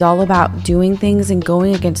all about doing things and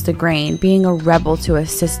going against the grain, being a rebel to a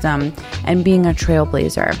system, and being a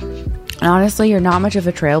trailblazer. And honestly, you're not much of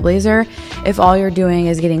a trailblazer if all you're doing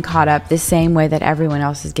is getting caught up the same way that everyone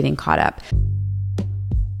else is getting caught up.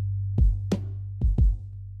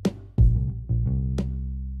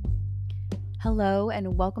 Hello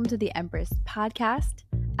and welcome to the Empress Podcast.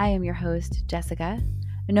 I am your host, Jessica,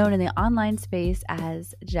 known in the online space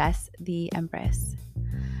as Jess the Empress.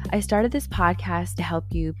 I started this podcast to help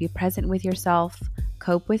you be present with yourself,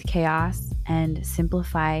 cope with chaos, and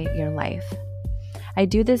simplify your life. I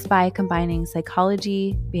do this by combining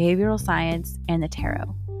psychology, behavioral science, and the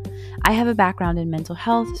tarot. I have a background in mental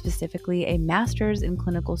health, specifically a master's in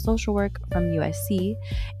clinical social work from USC,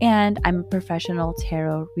 and I'm a professional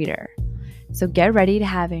tarot reader. So get ready to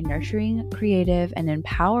have a nurturing, creative, and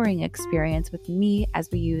empowering experience with me as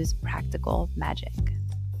we use practical magic.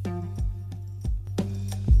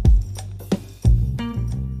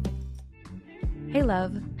 Hey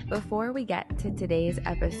love, before we get to today's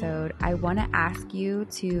episode, I want to ask you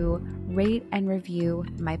to rate and review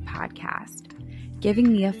my podcast.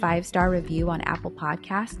 Giving me a 5-star review on Apple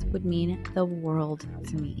Podcasts would mean the world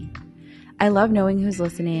to me. I love knowing who's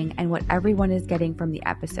listening and what everyone is getting from the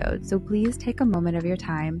episode, so please take a moment of your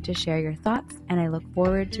time to share your thoughts, and I look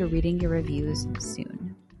forward to reading your reviews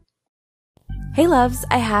soon. Hey loves,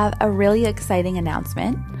 I have a really exciting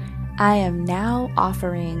announcement. I am now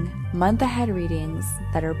offering month-ahead readings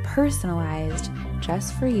that are personalized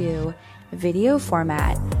just for you, video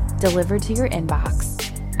format, delivered to your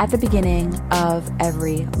inbox at the beginning of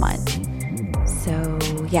every month. So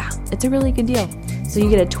yeah, it's a really good deal. So you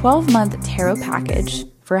get a 12-month tarot package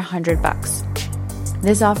for $100.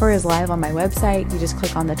 This offer is live on my website. You just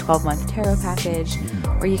click on the 12-month tarot package,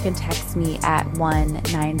 or you can text me at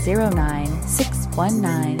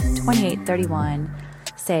 1-909-619-2831.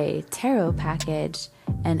 Say tarot package,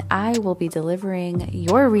 and I will be delivering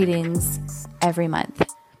your readings every month.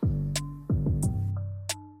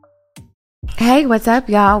 Hey, what's up,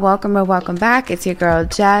 y'all? Welcome or welcome back. It's your girl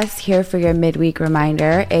Jess here for your midweek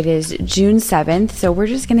reminder. It is June 7th, so we're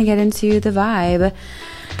just going to get into the vibe.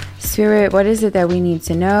 Spirit, what is it that we need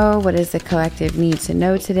to know? What does the collective need to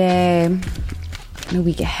know today? The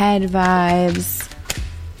week ahead vibes.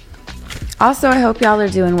 Also, I hope y'all are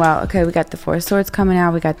doing well. Okay, we got the Four of Swords coming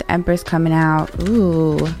out. We got the Empress coming out.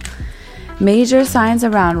 Ooh. Major signs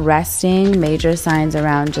around resting. Major signs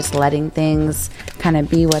around just letting things kind of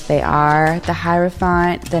be what they are. The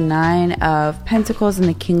Hierophant, the Nine of Pentacles, and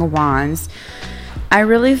the King of Wands. I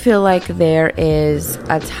really feel like there is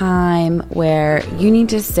a time where you need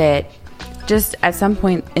to sit just at some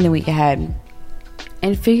point in the week ahead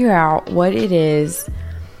and figure out what it is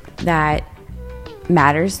that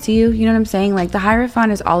matters to you. You know what I'm saying? Like the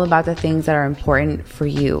Hierophant is all about the things that are important for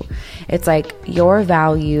you. It's like your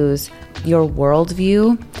values, your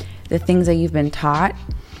worldview, the things that you've been taught.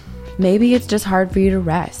 Maybe it's just hard for you to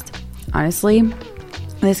rest. Honestly,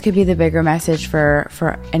 this could be the bigger message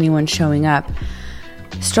for anyone showing up.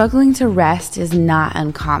 Struggling to rest is not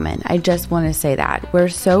uncommon. I just want to say that. We're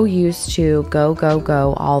so used to go, go,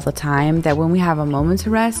 go all the time that when we have a moment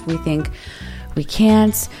to rest, we think we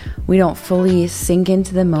can't. We don't fully sink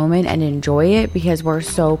into the moment and enjoy it because we're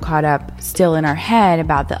so caught up still in our head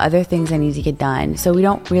about the other things that need to get done. So we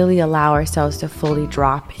don't really allow ourselves to fully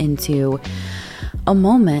drop into a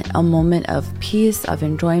moment of peace, of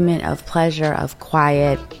enjoyment, of pleasure, of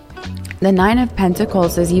quiet. The Nine of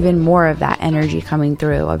Pentacles is even more of that energy coming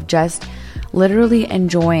through, of just literally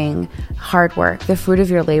enjoying hard work, the fruit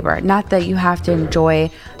of your labor. Not that you have to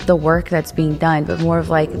enjoy the work that's being done, but more of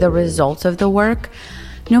like the results of the work,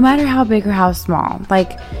 no matter how big or how small.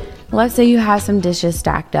 Like, let's say you have some dishes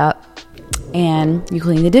stacked up and you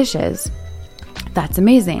clean the dishes. That's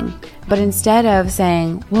amazing. But instead of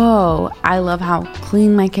saying, whoa, I love how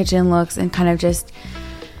clean my kitchen looks, and kind of just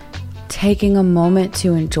taking a moment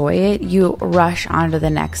to enjoy it, you rush on to the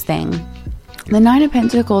next thing. The Nine of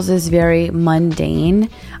Pentacles is very mundane.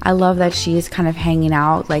 I love that she's kind of hanging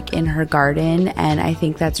out like in her garden, and I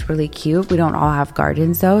think that's really cute. We don't all have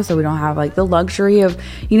gardens though, so we don't have like the luxury of,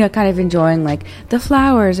 kind of enjoying like the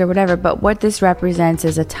flowers or whatever. But what this represents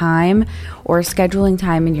is a time or scheduling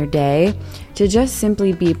time in your day to just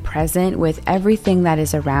simply be present with everything that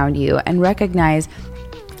is around you and recognize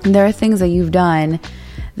there are things that you've done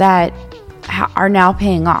that are now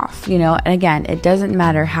paying off, and again, it doesn't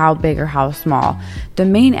matter how big or how small. The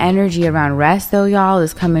main energy around rest though, y'all,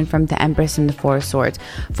 is coming from the Empress and the Four of Swords.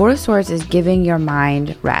 Four of Swords is giving your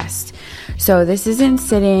mind rest. So this isn't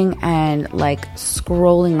sitting and like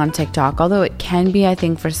scrolling on TikTok, although it can be, I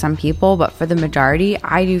think, for some people, but for the majority,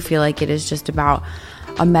 I do feel like it is just about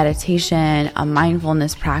a meditation, a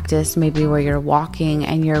mindfulness practice, maybe where you're walking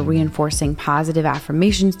and you're reinforcing positive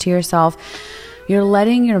affirmations to yourself. You're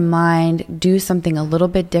letting your mind do something a little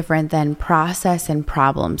bit different than process and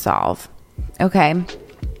problem solve. Okay.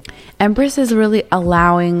 Empress is really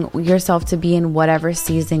allowing yourself to be in whatever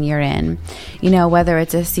season you're in. You know, whether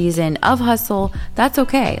it's a season of hustle, that's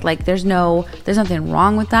okay. Like there's nothing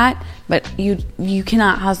wrong with that, but you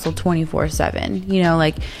cannot hustle 24/7. You know,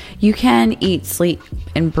 like you can eat, sleep,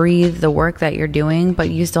 and breathe the work that you're doing, but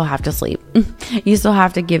you still have to sleep. You still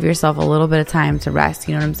have to give yourself a little bit of time to rest.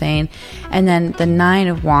 You know what I'm saying? And then the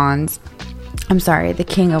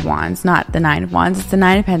King of Wands, not the Nine of Wands. It's the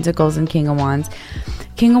Nine of Pentacles and King of Wands.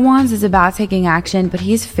 King of Wands is about taking action, but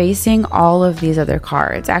he's facing all of these other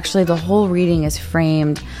cards. Actually, the whole reading is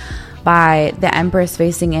framed by the Empress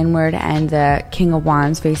facing inward and the King of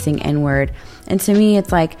Wands facing inward. And to me,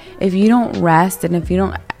 it's like if you don't rest and if you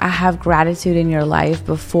don't have gratitude in your life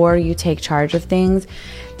before you take charge of things,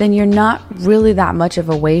 then you're not really that much of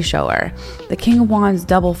a way shower. The King of Wands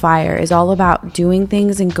double fire is all about doing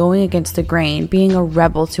things and going against the grain, being a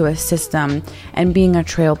rebel to a system, and being a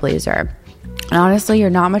trailblazer. And honestly, you're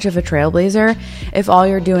not much of a trailblazer if all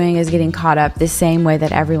you're doing is getting caught up the same way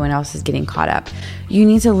that everyone else is getting caught up. You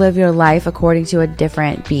need to live your life according to a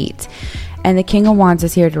different beat. And the King of Wands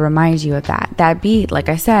is here to remind you of that. That beat, like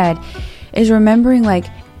I said, is remembering like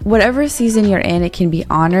whatever season you're in, it can be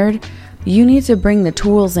honored. You need to bring the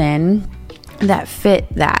tools in that fit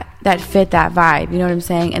that vibe. You know what I'm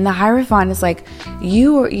saying? And the Hierophant is like,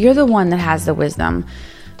 you're the one that has the wisdom.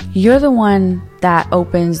 You're the one that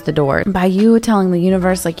opens the door. By you telling the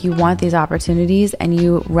universe like you want these opportunities and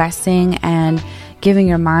you resting and giving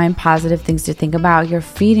your mind positive things to think about, you're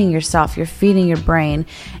feeding yourself, you're feeding your brain,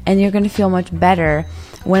 and you're going to feel much better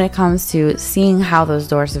when it comes to seeing how those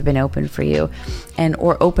doors have been opened for you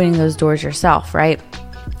or opening those doors yourself, right?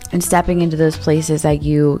 And stepping into those places that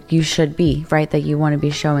you should be, right? That you want to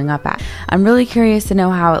be showing up at. I'm really curious to know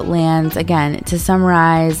how it lands. Again, to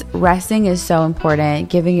summarize, resting is so important.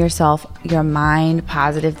 Giving yourself, your mind,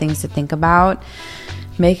 positive things to think about.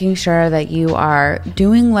 Making sure that you are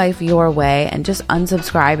doing life your way and just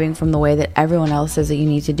unsubscribing from the way that everyone else says that you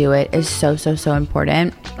need to do it is so, so, so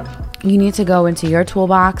important. You need to go into your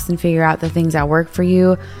toolbox and figure out the things that work for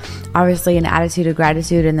you. Obviously, an attitude of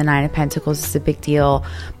gratitude and the Nine of Pentacles is a big deal,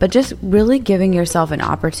 but just really giving yourself an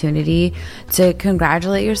opportunity to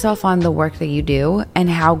congratulate yourself on the work that you do and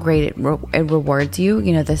how great it rewards you,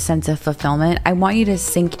 you know, the sense of fulfillment. I want you to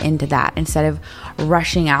sink into that instead of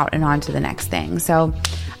rushing out and on to the next thing. So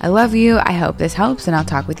I love you. I hope this helps, and I'll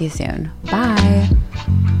talk with you soon. Bye.